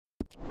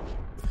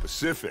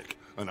Pacific,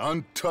 an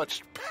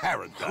untouched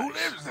paradise. Who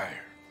lives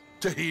there?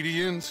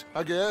 Tahitians,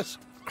 I guess.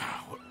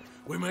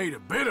 We made a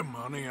bit of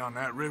money on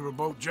that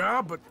riverboat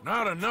job, but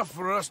not enough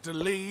for us to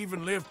leave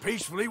and live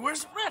peacefully.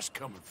 Where's the rest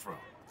coming from?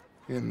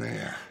 In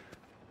there.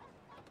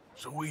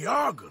 So we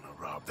are gonna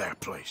rob that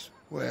place.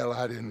 Well,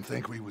 I didn't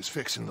think we was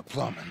fixing the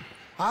plumbing.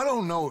 I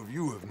don't know if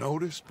you have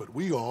noticed, but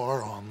we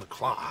are on the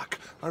clock.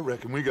 I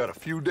reckon we got a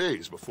few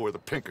days before the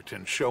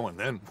Pinkertons show, and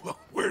then, well,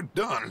 we're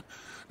done.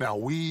 Now,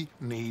 we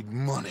need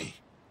money.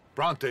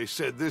 Bronte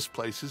said this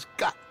place has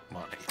got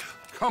money.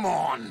 Come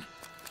on.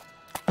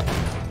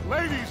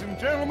 Ladies and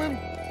gentlemen,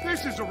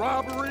 this is a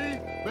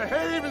robbery.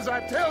 Behave as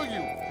I tell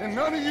you, and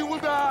none of you will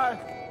die.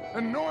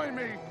 Annoy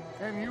me,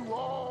 and you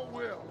all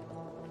will.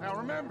 Now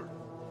remember,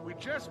 we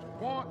just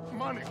want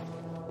money.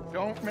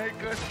 Don't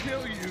make us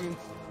kill you.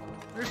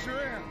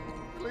 Mr. M,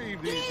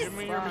 leave these. Give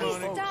me your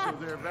money. Folks,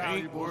 they're valuable.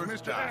 Ain't worth Mr.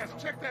 S, dying.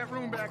 check that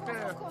room back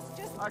there.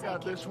 I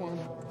got this one.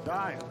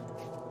 Dying.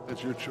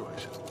 That's your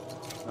choice,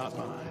 not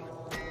mine.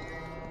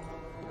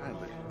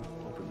 Kindly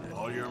open that.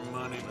 All your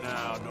money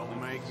now.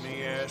 Don't make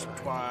me ask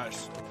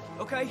twice.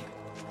 Okay.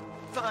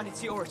 Fine,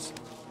 it's yours.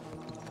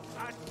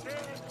 I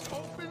said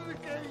open the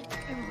gate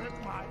and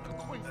let my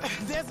acquaintance.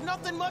 There's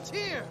nothing much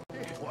here.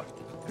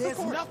 What? There's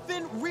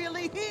nothing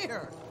really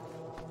here.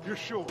 You're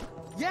sure?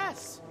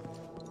 Yes.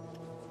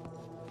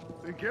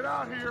 Then get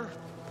out here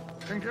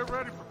and get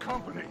ready for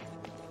company.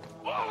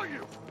 All of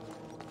you!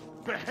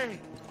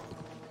 Behave.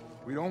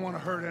 We don't want to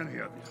hurt any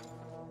of you.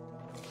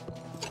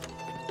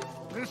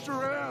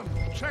 Mr. M,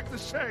 check the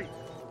safe.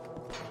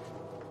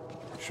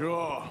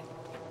 Sure.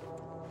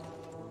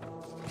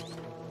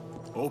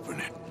 Open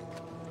it.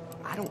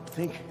 I don't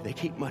think they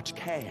keep much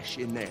cash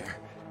in there.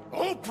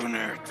 Open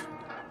it!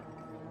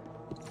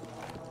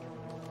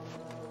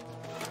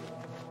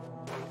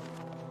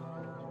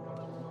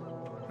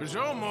 There's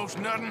almost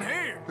nothing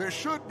here. There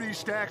should be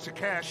stacks of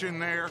cash in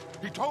there.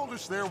 He told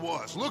us there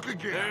was. Look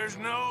again. There's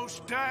no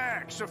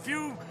stacks. A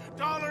few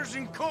dollars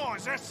in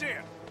coins, that's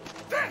it.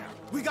 Damn!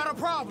 We got a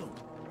problem.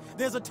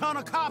 There's a ton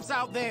of cops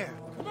out there.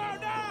 Come on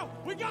now!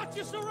 We got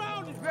you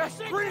surrounded! That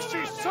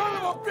greasy son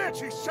of a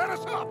bitch! He set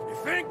us up! You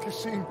think? It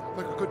seemed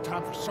like a good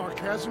time for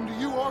sarcasm to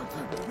you,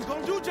 Arthur. What we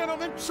gonna do,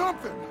 gentlemen?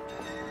 Something!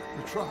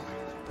 The trolley.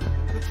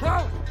 The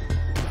trolley!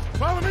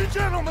 Follow me,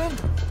 gentlemen!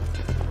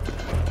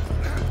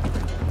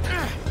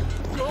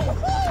 Go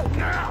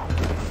now!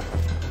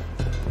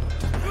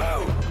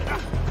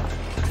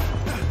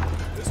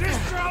 Does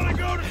this trolley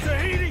go to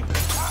Tahiti?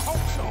 I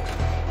hope so.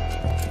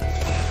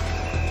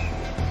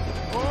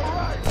 All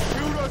right,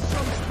 shoot us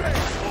some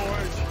space,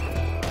 boys.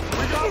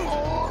 We got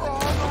more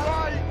on the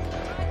right.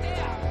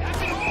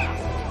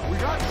 We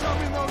got some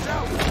in those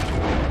houses.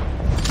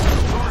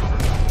 Arthur,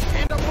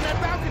 End up on that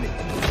balcony.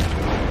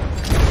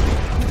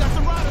 We got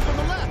some riders on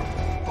the left.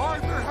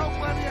 Arthur, help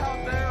Lenny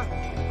out there.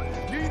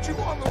 Need you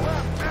on the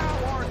left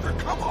now, Arthur.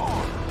 Come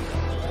on.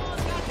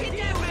 Get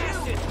that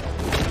bastard!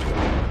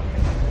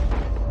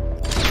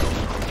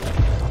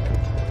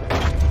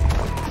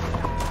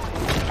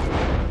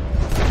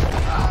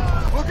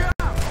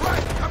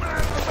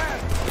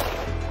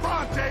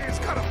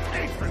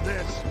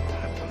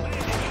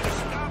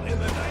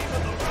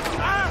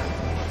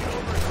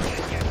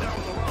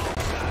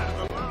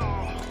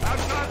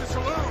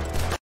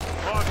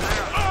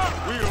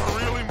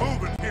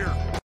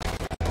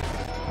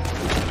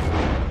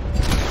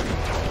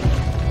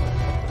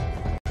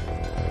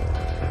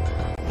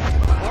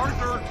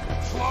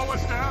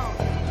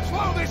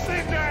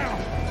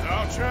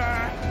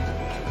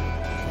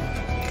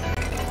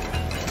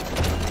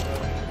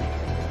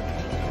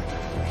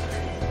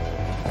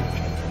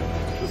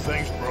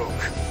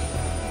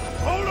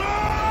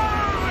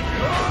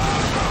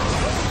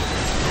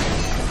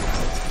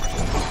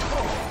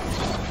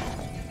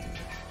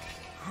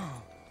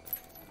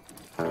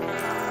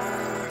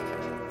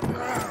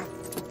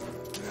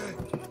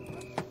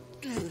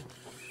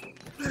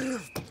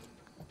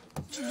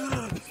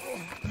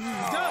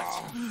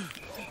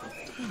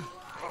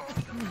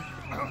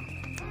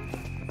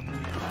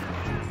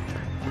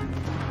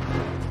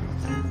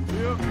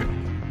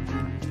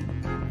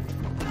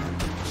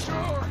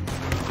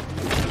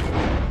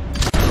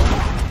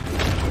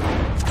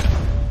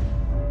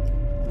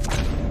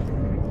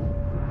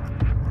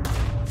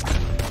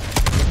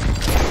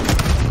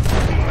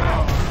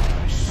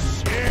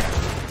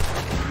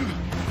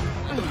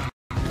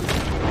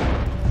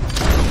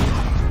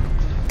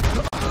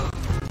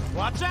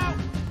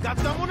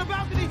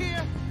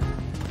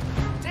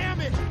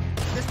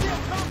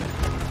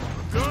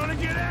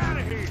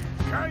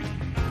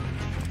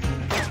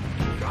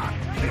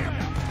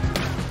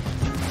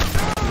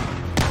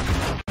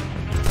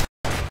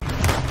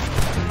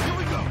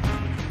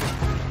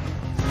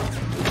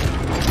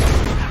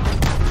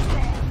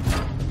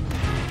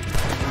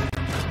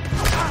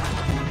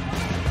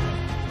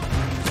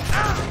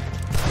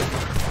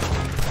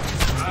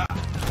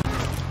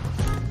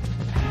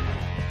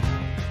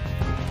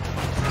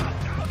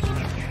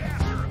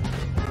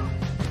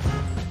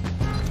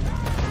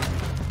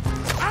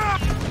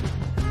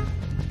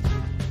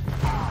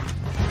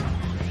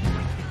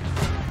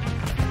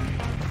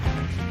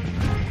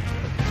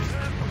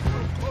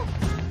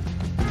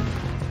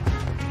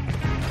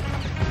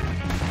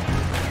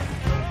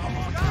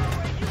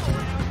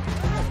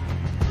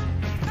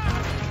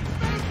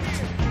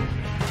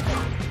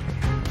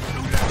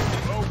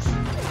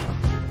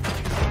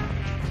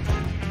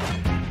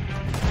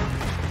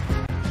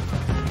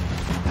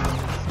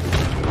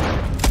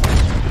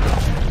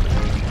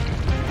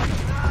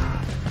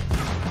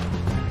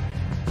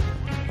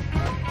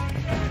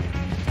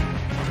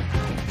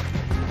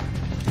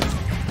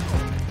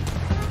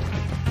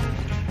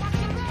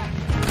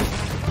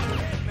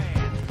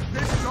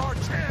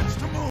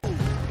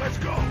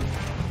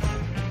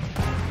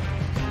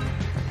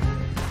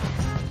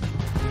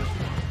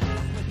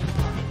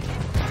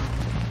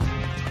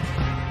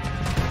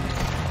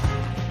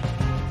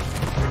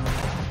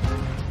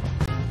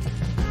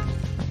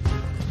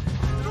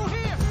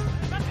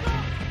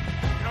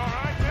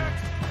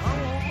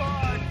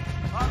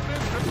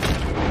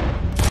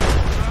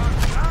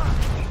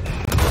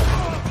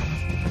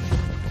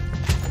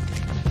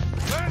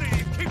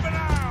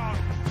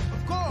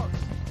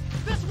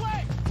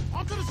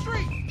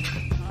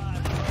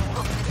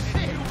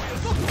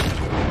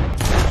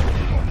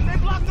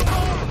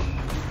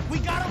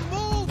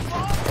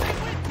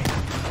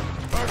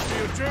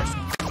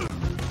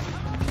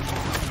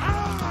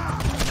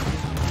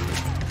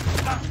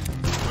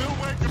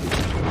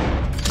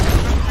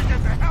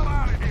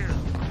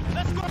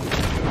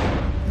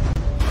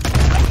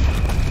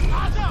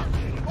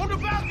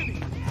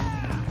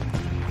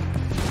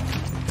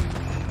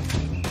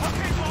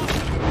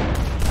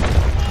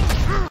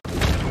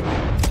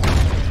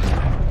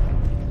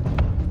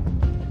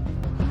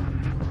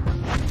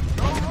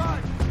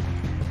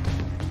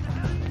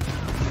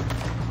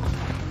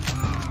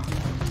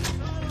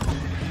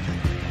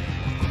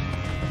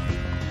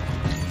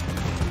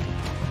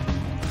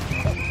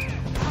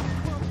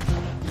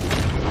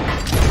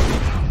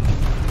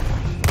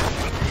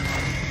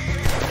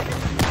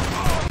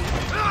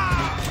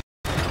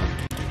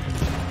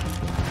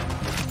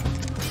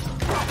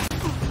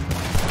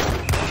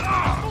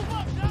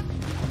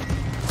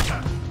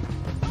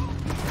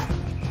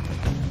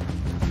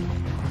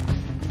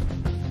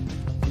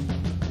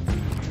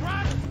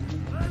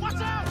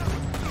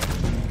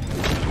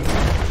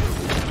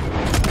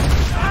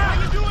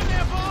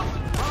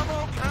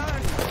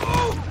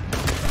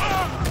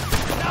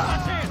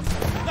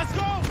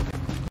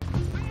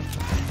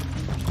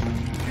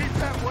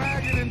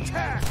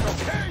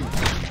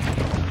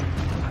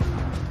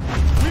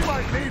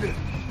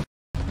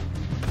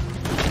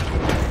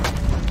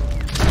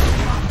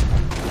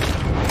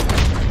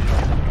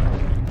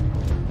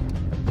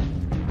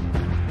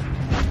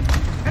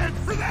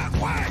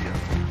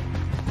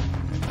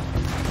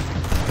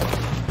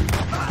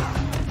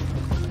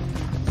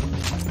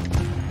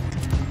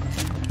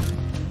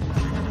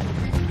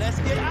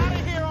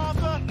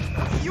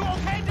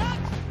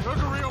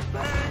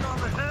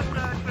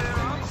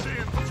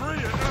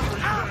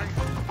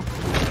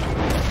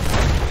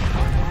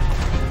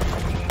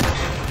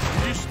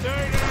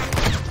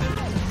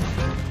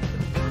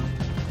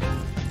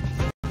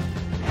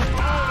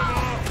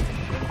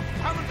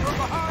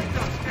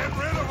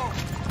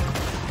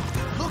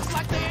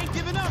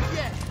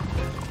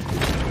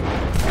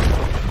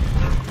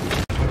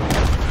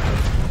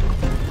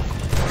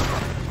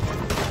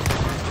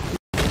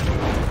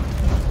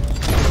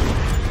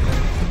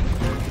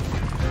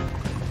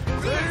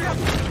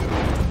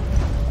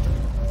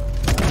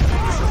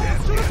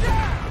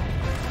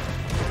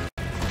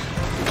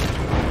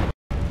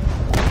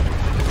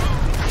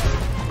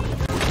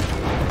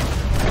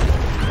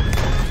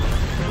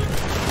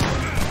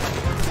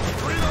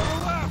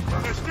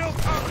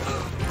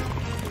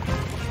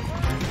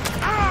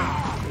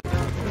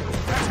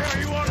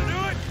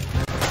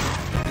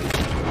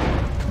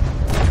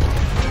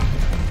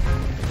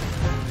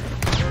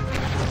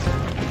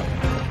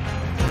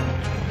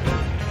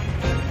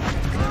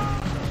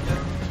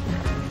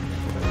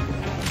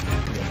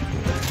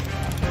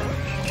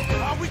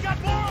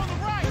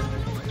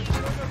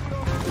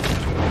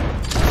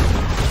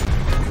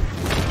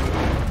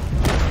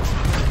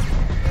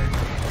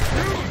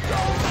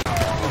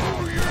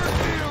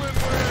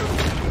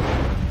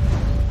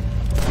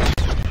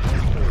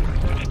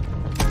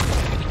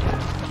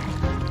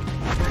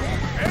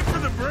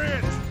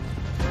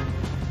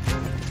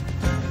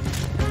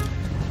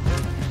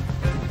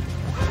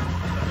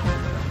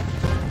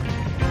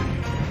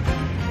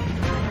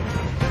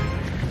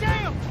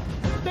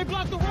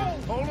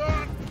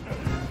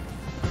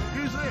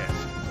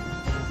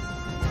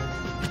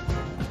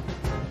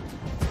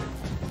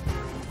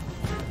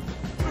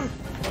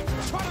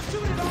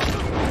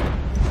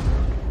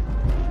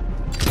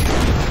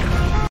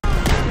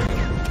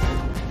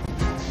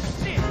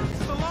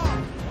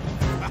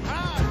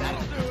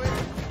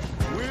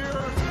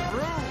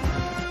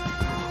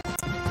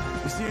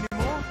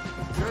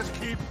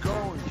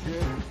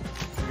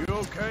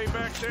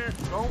 there?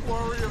 Don't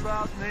worry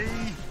about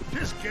me.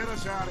 Just get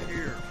us out of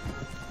here.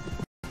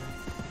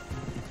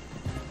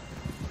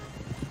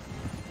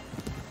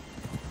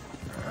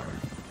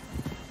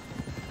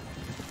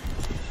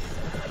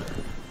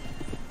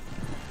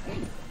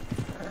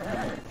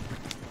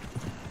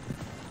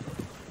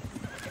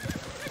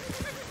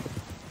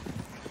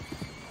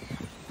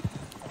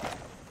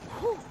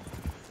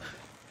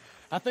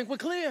 I think we're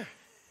clear.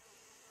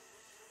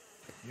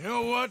 You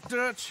know what,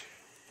 Dutch?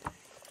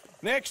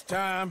 Next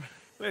time,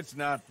 let's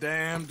not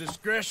damn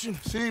discretion.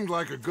 Seemed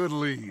like a good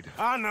lead.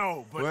 I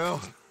know, but...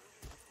 Well,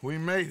 we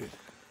made it.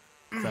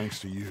 Thanks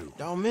to you.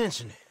 Don't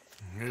mention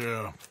it.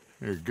 Yeah.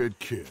 You're a good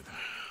kid.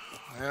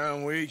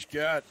 And we each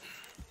got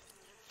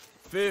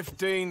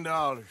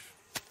 $15.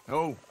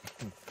 Oh,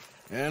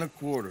 and a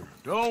quarter.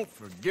 Don't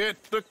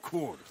forget the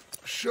quarter.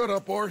 Shut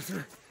up,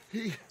 Arthur.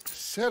 He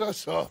set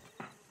us up.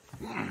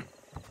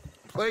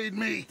 Played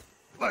me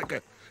like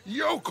a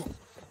yokel.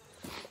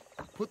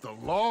 Put the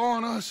law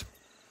on us.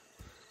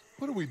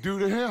 What did we do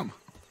to him?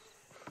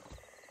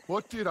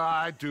 What did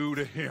I do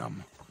to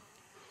him?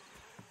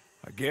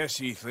 I guess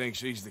he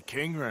thinks he's the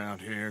king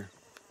around here.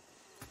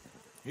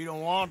 He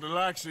don't want the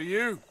likes of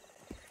you.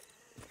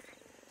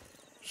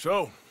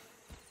 So,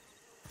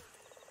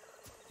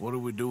 what are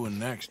we doing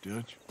next,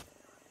 Dutch?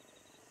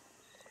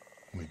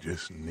 We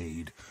just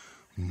need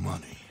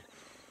money.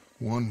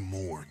 One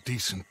more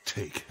decent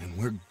take, and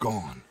we're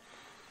gone.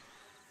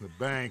 The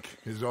bank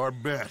is our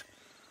bet.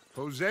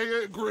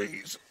 Hosea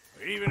agrees.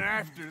 Even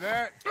after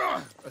that?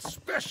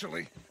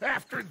 Especially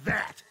after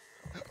that.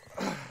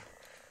 I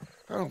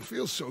don't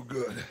feel so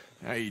good.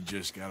 Now you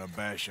just got a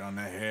bash on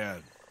the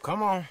head.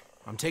 Come on.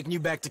 I'm taking you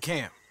back to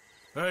camp.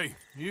 Hey,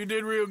 you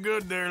did real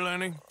good there,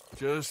 Lenny.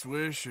 Just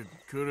wish it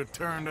could have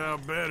turned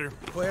out better.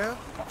 Well,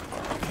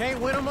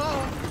 can't win them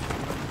all.